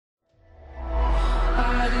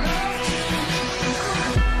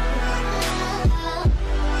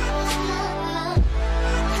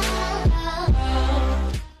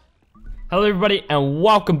Hello everybody and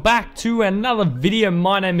welcome back to another video.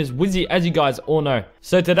 My name is Wizzy, as you guys all know.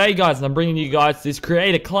 So today guys, I'm bringing you guys this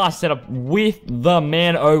creator class setup with the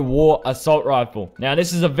Man-O-War assault rifle. Now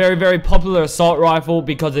this is a very popular assault rifle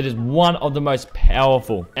because it is one of the most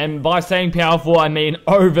powerful. And by saying powerful, I mean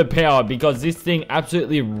overpowered, because this thing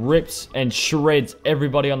absolutely rips and shreds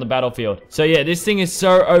everybody on the battlefield. So yeah, this thing is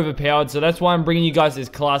so overpowered, so that's why I'm bringing you guys this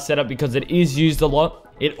class setup, because it is used a lot.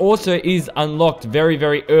 It also is unlocked very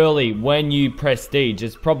early when you prestige.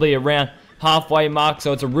 It's probably around halfway mark,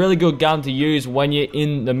 so it's a really good gun to use when you're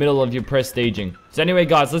in the middle of your prestiging. So anyway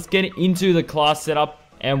guys, let's get into the class setup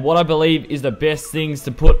and what I believe is the best things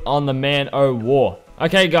to put on the Man-O-War.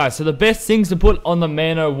 Okay guys, so the best things to put on the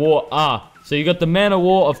Man-O-War are, so you got the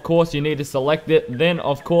Man-O-War, of course you need to select it. Then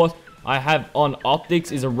of course I have on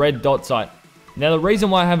optics is a red dot sight. Now the reason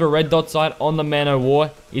why I have a red dot sight on the Man-O-War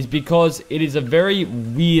is because it is a very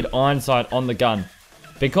weird iron sight on the gun.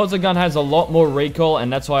 Because the gun has a lot more recoil,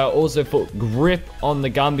 and that's why I also put grip on the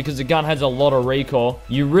gun, because the gun has a lot of recoil.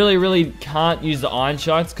 You really can't use the iron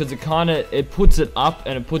sights because it puts it up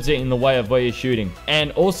and it puts it in the way of where you're shooting.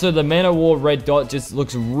 And also the Man-O-War red dot just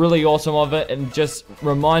looks really awesome of it, and just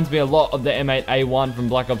reminds me a lot of the M8A1 from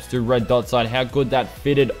Black Ops 2 red dot sight, how good that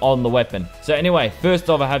fitted on the weapon. So anyway,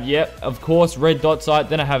 first off I have, of course, red dot sight,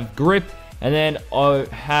 then I have grip, and then I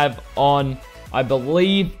have on, I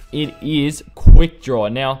believe it is quick draw.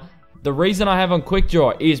 Now, the reason I have on quick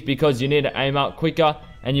draw is because you need to aim up quicker,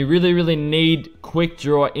 and you really need quick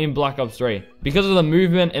draw in Black Ops 3. Because of the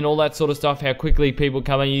movement and all that sort of stuff, how quickly people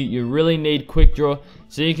come at you, you really need quick draw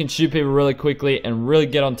so you can shoot people really quickly and really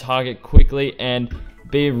get on target quickly and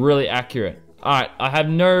be really accurate. Alright, I have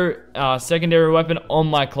no secondary weapon on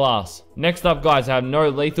my class. Next up guys, I have no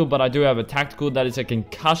lethal, but I do have a tactical, that is a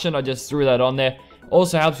concussion. I just threw that on there.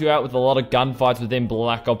 Also helps you out with a lot of gunfights within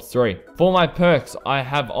Black Ops 3. For my perks, I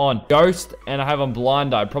have on Ghost and I have on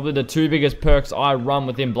Blind Eye. Probably the two biggest perks I run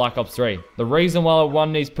within Black Ops 3. The reason why I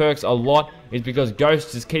run these perks a lot is because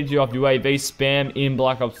Ghost just keeps you off UAV spam in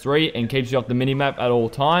Black Ops 3 and keeps you off the minimap at all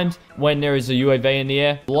times when there is a UAV in the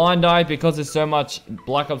air. Blind Eye, because there's so much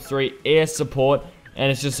Black Ops 3 air support and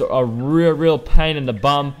it's just a real pain in the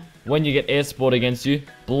bum when you get air support against you.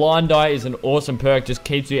 Blind Eye is an awesome perk, just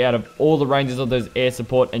keeps you out of all the ranges of those air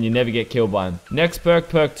support and you never get killed by them. Next perk,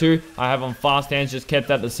 perk 2, I have on fast hands, just kept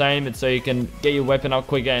that the same. It's so you can get your weapon up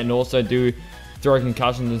quicker and also do throw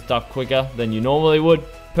concussions and stuff quicker than you normally would.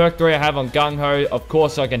 Perk 3 I have on Gung Ho, of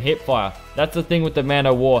course, so I can hip fire. That's the thing with the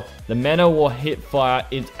Man-O-War. The Man-O-War hip fire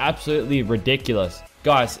is absolutely ridiculous.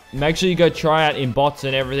 Guys, make sure you go try out in bots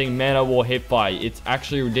and everything Man-O-War hip fire. It's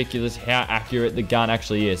actually ridiculous how accurate the gun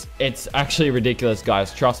actually is. It's actually ridiculous,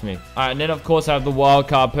 guys. Trust me. Alright, and then of course I have the wild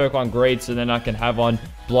card perk on Greed, so then I can have on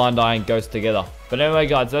Blind Eye and Ghost together. But anyway,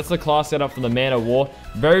 guys, that's the class setup for the Man-O-War.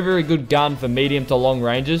 Very good gun for medium to long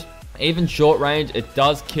ranges. Even short range, it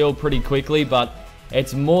does kill pretty quickly, but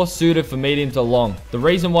it's more suited for medium to long. The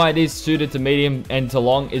reason why it is suited to medium and to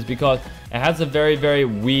long is because it has a very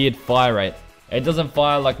weird fire rate. It doesn't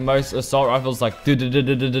fire like most assault rifles, like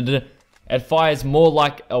It fires more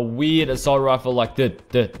like a weird assault rifle, like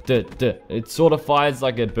It sort of fires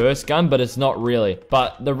like a burst gun, but it's not really.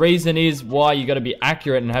 But the reason is why you got to be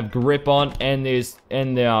accurate and have grip on, and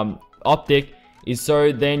the optic is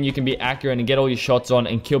so then you can be accurate and get all your shots on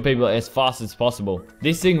and kill people as fast as possible.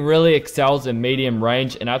 This thing really excels in medium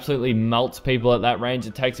range and absolutely melts people at that range.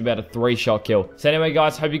 It takes about a 3-shot kill. So anyway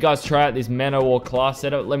guys, hope you guys try out this Man-O-War class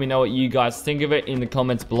setup. Let me know what you guys think of it in the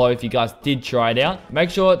comments below if you guys did try it out. Make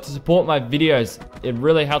sure to support my videos. It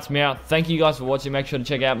really helps me out. Thank you guys for watching. Make sure to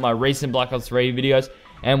check out my recent Black Ops 3 videos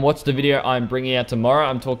and watch the video I'm bringing out tomorrow.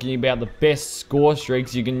 I'm talking about the best score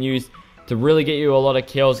streaks you can use to really get you a lot of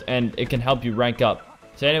kills, and it can help you rank up.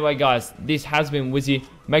 So anyway guys, this has been Wizzy.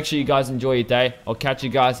 Make sure you guys enjoy your day. I'll catch you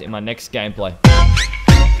guys in my next gameplay.